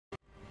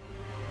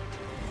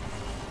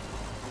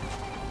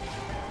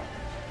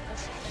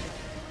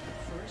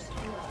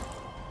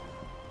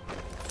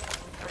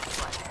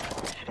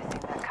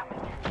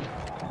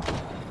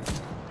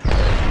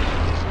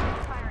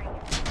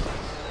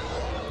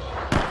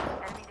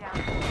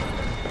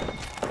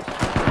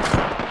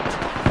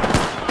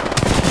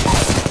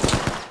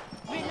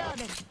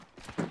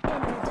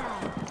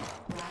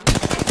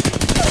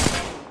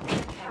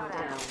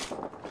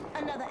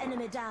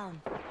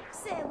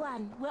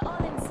one. We're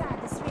all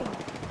inside this ring.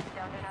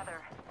 Down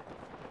another.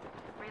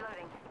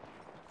 Reloading.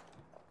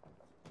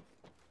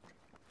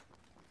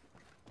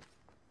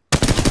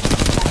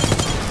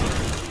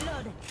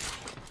 Reloading.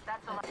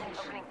 That's a lot.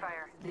 Opening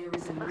fire. There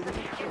is a Looks like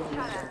moving it's kill shot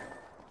leader.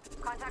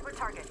 at. Contact with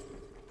target.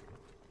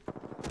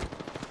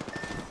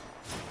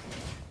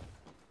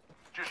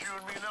 Just you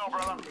and me now,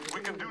 brother.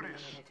 We can do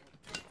this.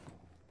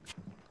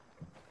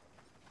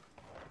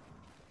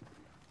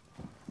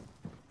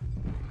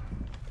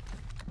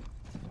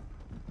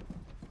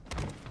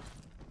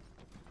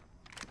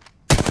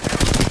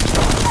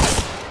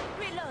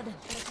 Reloading.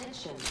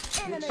 Attention.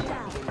 Enemy Your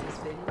down. champion has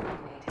been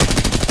eliminated. The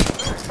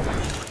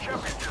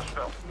champion just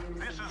fell.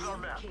 This is our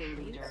match. Kill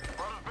leader.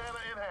 Brothers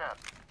banner in hand.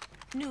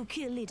 New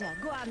kill leader.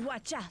 Go on,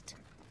 watch out.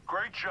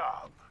 Great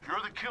job.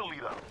 You're the kill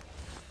leader.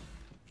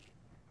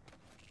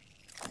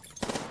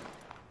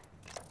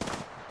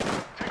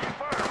 Taking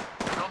fire.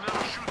 They'll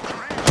never shoot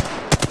through these.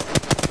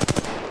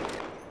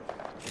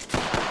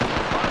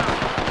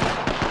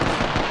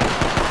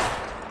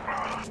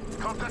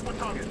 Contact with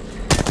target.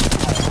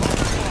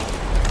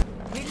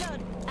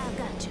 Reload. I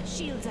got you.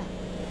 Shields up.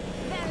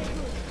 Very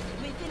good.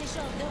 We finish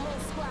off the whole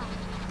squad.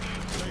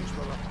 Thanks,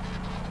 brother.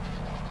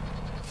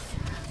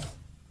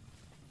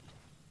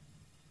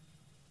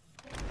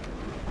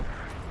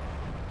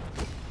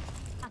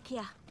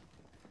 Akia.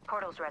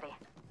 Portal's ready.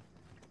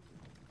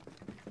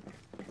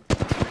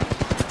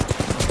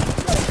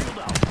 Shield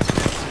out.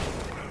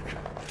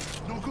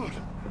 No good.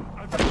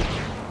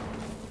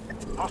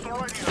 Hostile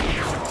right here.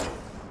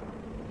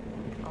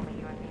 Only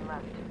you and me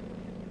left.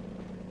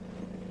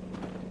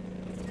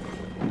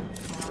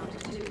 Round 2.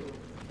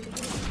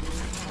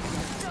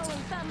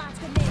 Throwing thermite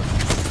grenade.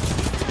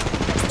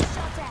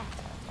 Shot at.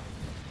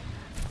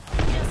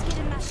 Just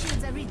getting my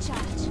shields a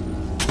recharge.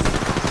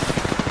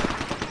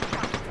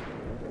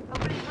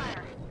 Opening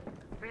fire.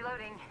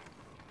 Reloading.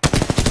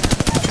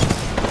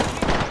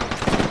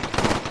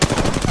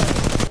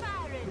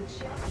 Firing.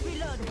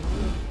 Reloading.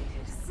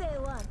 Say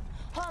one.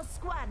 Whole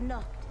squad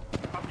knocked.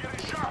 I'm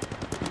getting shot.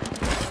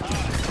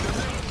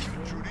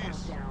 Through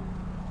these. Down.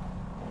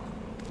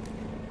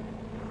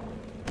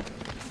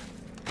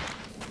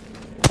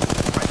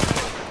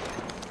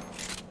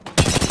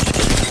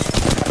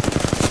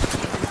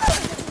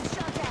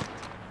 Shot at.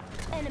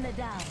 Enemy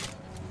down.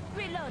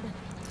 Reloading.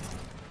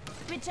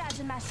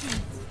 Recharging my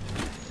shields.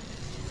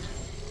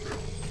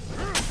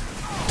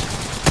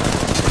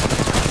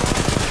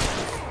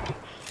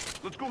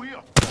 Let's go here.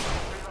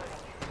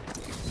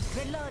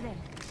 Reloading.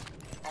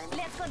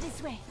 Let's go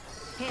this way.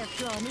 Hair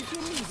thrown if you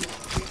need it.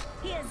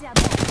 Here's your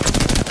back.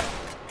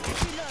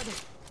 Reloading.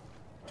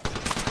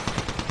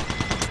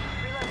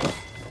 Reloading.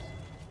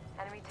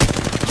 Enemy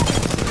taken.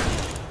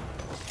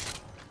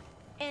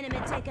 Enemy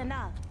taken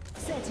out.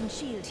 Setting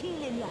shield.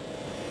 Healing ya.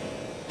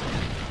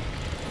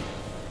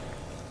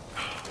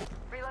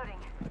 Reloading.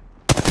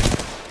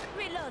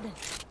 Reloading.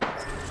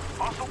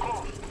 Hostile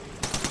close.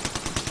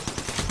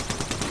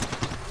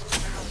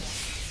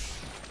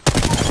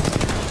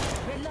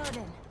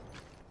 Reloading.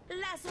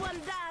 Last one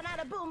down out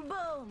of boom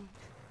boom.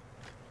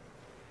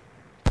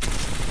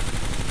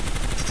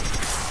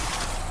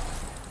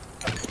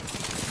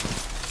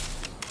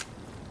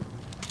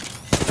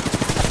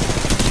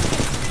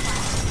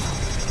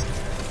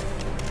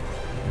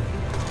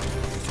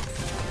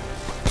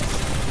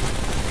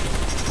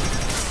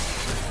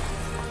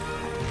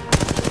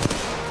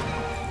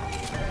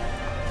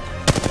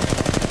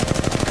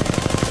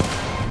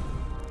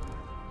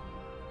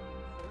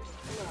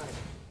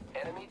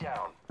 Enemy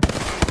down.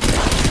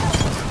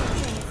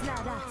 It's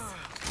not us.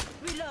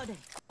 Reloading.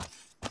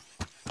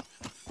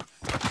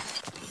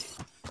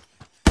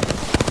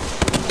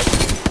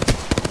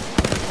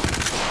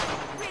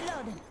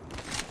 Reloading.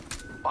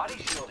 Body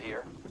shield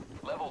here.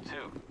 Level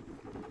 2.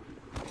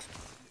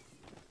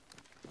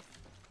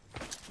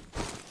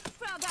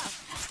 Frog out.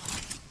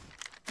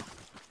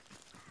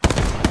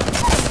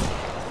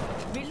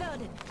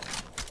 Reloading.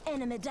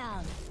 Enemy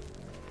down.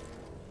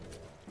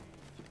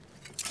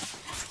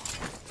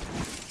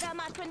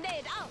 Thermite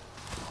grenade out.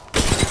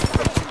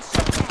 Getting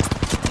shot at.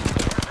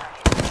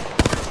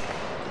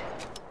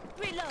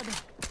 Reloading.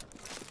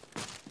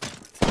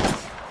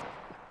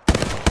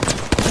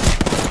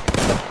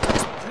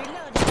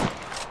 Reloading.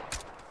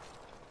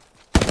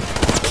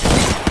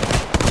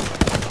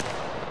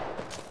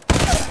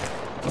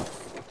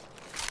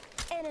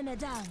 Enemy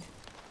down.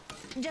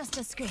 Just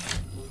a screen.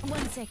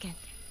 1 second.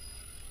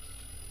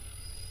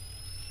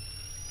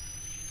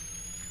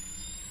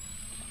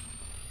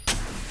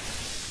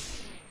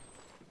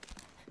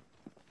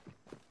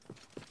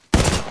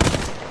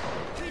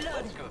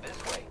 Let's go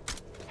this way.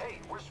 Hey,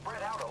 we're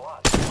spread out a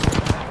lot.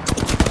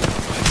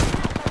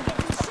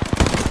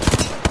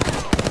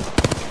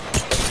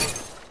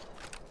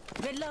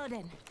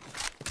 Reloading.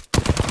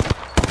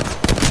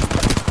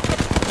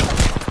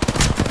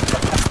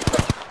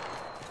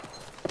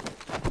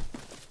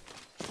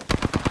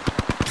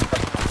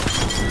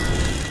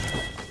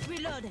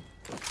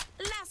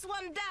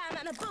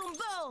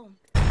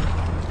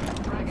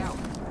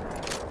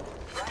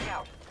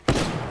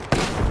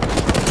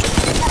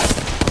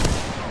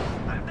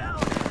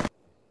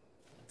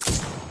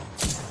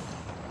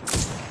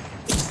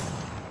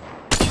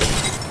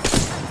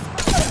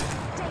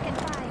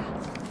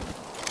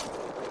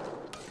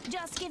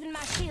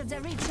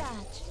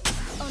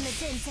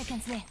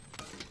 seconds left.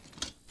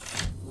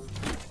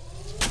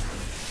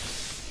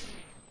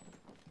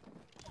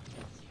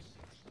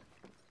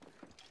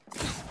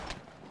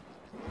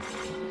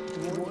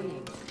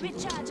 Warning.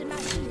 Recharging my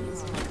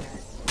shields.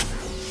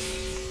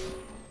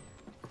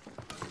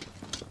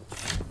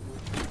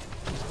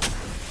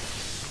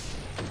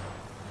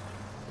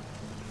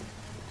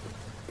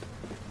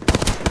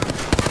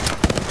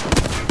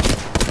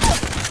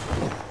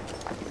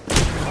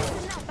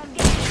 Listen up, I'm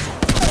getting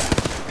shot.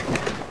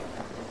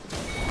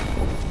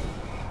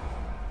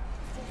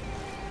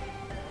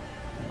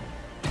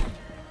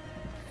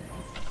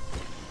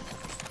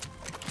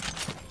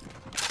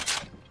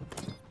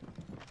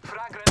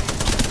 Frag grenade.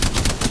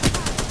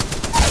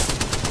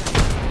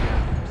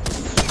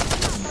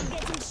 I'm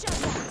getting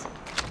shot at.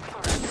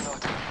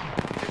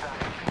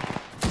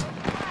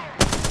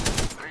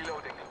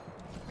 Reloading.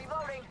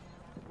 Reloading.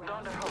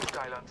 Down the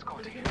hostile on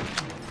Scotty.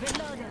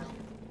 Reloaded.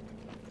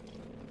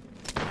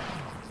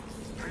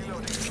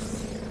 Reloading.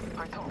 I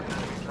took an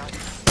enemy's life.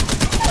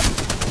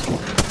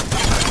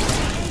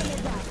 Enemy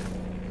down.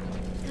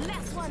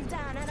 Last one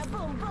down and a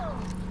boom boom.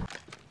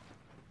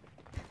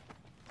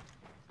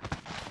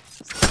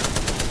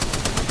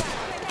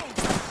 Grenade.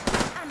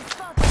 I'm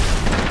spotted.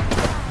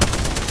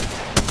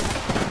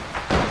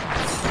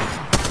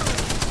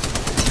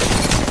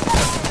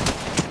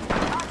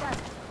 Contact.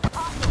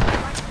 Awesome.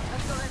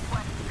 Let's go this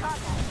way.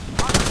 Contact.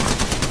 Contact.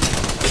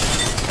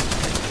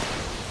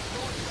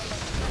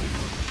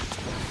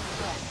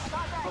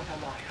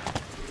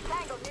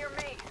 Tango near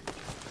me.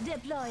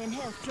 Deploying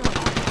health drone.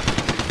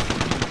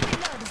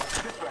 Reloaded.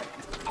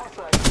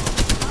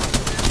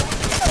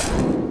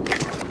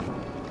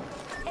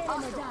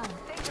 Enemy down.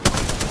 Danger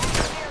point.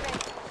 Tango near me.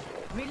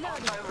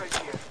 Reloaded. I'm right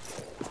here.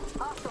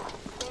 Hostile.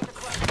 Stay in the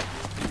club.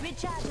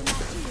 Recharging my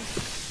shield.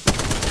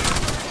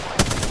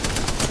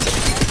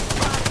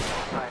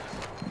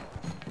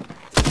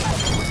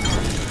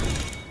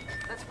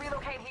 Let's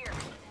relocate here.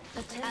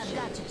 I've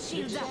got you.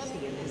 Shields up.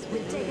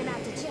 We've taken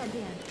out the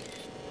champion.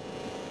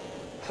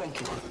 Thank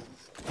you.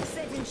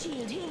 Setting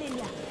shield, healing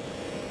ya.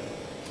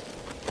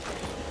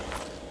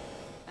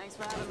 Thanks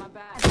for having my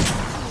back.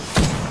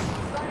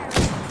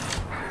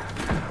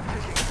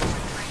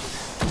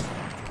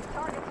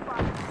 Target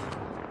spotted.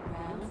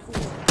 Round 4.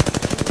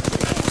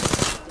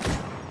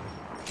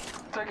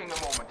 Taking a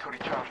moment to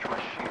recharge my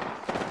shield.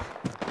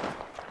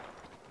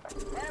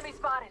 Enemy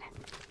spotted.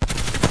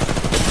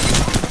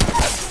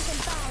 Taking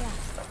fire.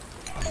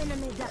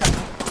 Enemy down.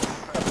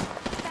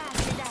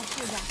 Faster than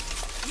sugar.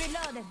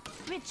 Reloading.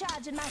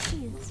 Recharging my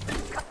shields.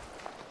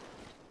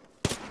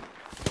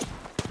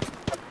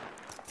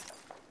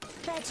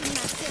 Patching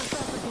myself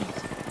up a bit.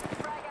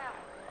 Frag out.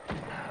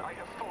 I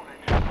have fallen.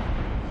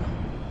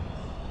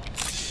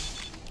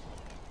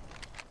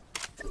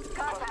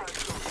 Contact.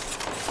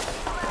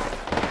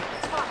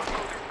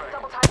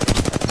 Double time.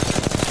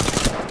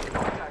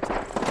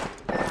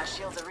 My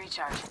shields are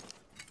recharged.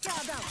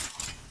 Y'all don't.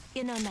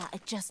 You know now,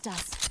 it's just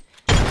us.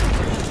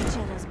 Each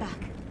other's back.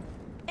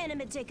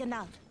 Enemy taken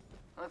out.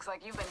 Looks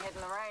like you've been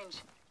hitting the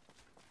range.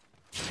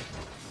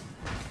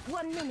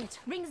 1 minute.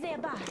 Rings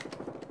nearby.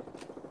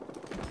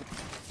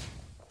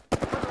 For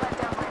the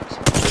letdown range.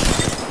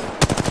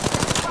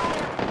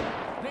 Fire.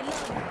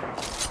 Reloading.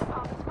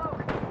 Pop the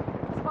smoke.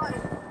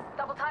 Spotted.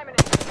 Double timing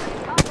it.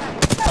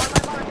 Contact. On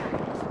my marker.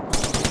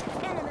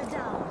 Enemy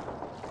down.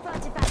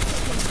 45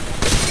 seconds.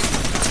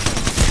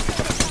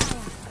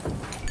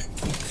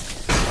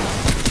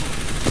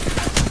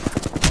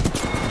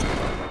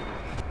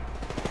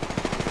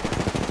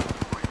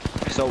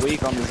 So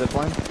weak on the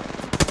zipline.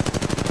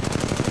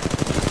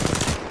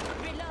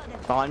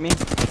 Reloaded. Behind me.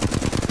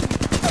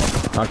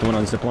 Knocked the one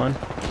on zipline.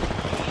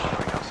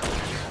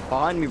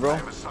 Behind me, bro.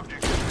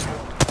 Subject is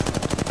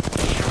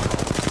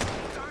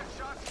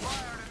shots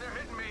fired and they're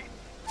hitting me.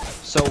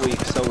 So weak,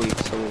 so weak,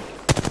 so weak.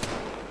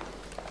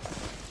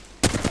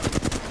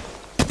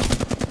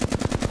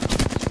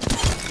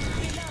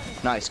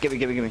 Nice. Give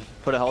me.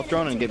 Put a health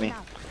drone and give me.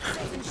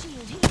 Second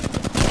shield, healing.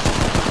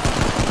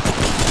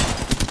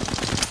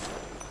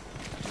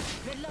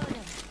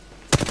 Reloading.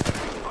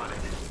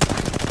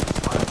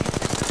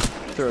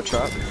 Throw a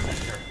trap.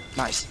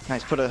 Nice.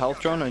 Put a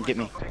health drone and get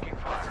me. Taking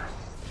fire.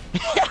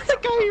 The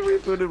guy he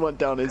rebooted went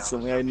down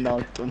instantly. I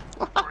knocked him.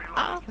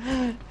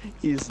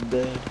 He's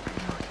dead.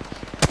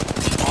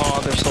 Oh,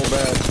 they're so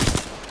bad.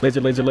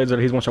 Laser.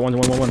 He's one shot. One.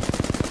 Knocked.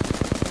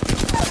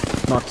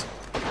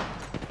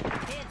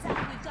 Heads up,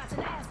 we've got an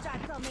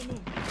airstrike coming in.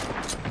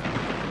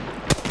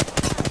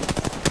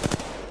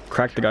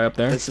 Cracked the guy up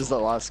there. This is the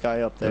last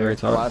guy up there. Very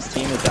The top. last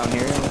team is down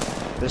here.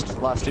 This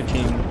last two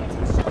team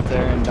up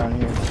there and down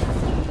here.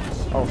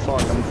 Oh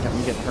fuck, I'm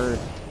getting hurt.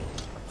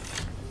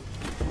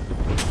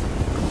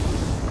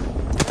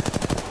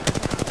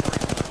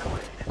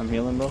 I'm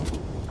healing, bro.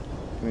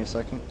 Give me a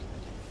second.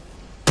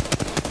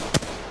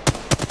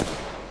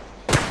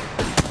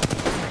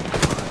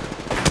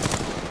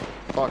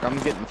 Fuck, I'm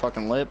getting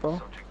fucking lit, bro.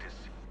 Subject is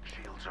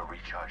shields are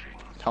recharging.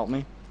 Help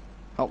me.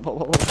 Help.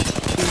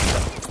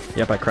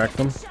 Yep, I cracked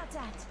him. Shot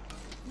at.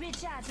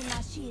 Recharging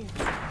my shield.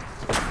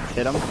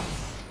 Hit him.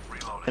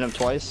 Hit him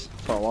twice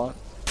for a lot.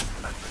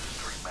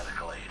 Administering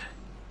medical aid.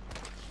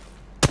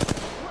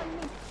 1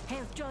 minute.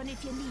 Health drone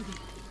if you need it.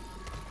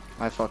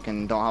 I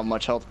fucking don't have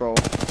much health, bro.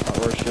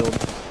 Or shield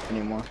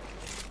anymore.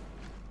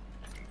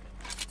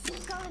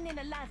 Calling in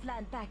a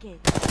lifeline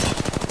package.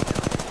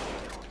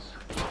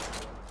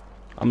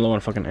 I'm low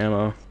on fucking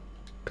ammo.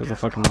 Cause the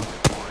fucking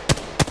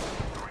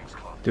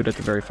dude at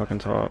the very fucking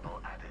top.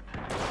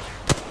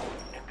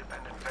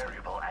 Independent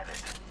variable added.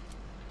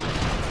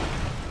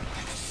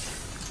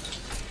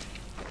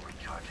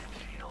 Recharging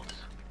shields.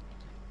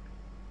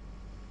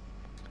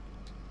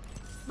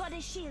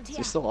 Body shield Is here.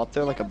 he still up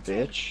there like a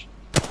bitch?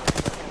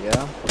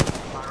 Yeah.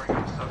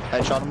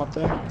 Headshot him up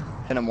there.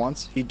 Hit him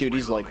once. Dude,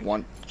 he's like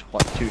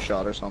two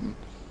shot or something.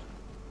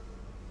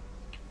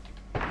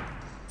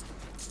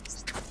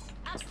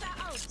 Upstar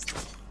out.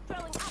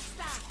 Throwing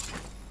upstar.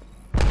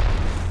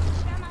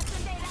 Thermite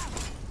grenade out.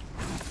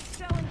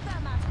 Throwing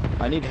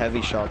thermite. I need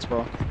heavy shots, bro.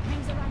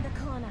 Rings around the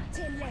corner.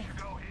 10 left.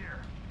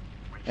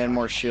 And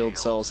more shield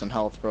cells and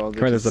health, bro.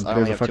 Come here, there's because I a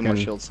only have 2 more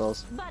fucking- shield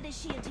cells. Body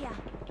shield here.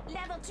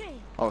 Level 3.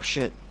 Oh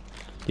shit.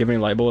 Do you have any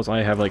light bullets?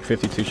 I have like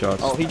 52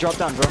 shots. Oh, he dropped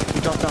down, bro. He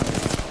dropped down.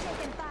 Taking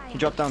fire. He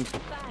dropped down.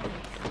 Fire.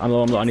 I'm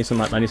low. I need some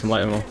light ammo.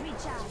 Recharge.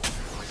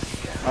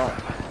 Oh,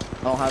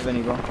 I don't have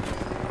any, bro.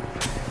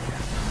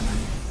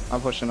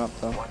 I'm pushing up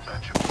though.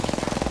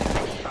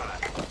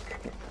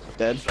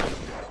 Dead.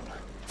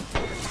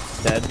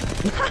 Dead.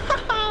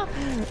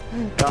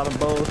 Got them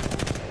both.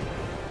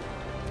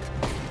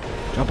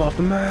 Jump off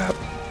the map.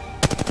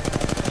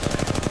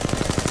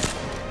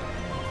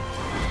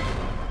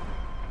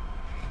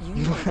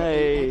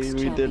 Hey,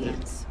 we did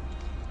it.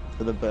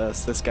 For the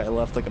best. This guy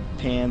left like a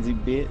pansy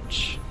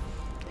bitch.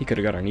 He could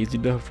have got an easy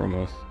dub from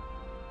us.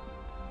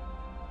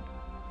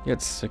 He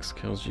had 6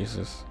 kills,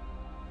 Jesus.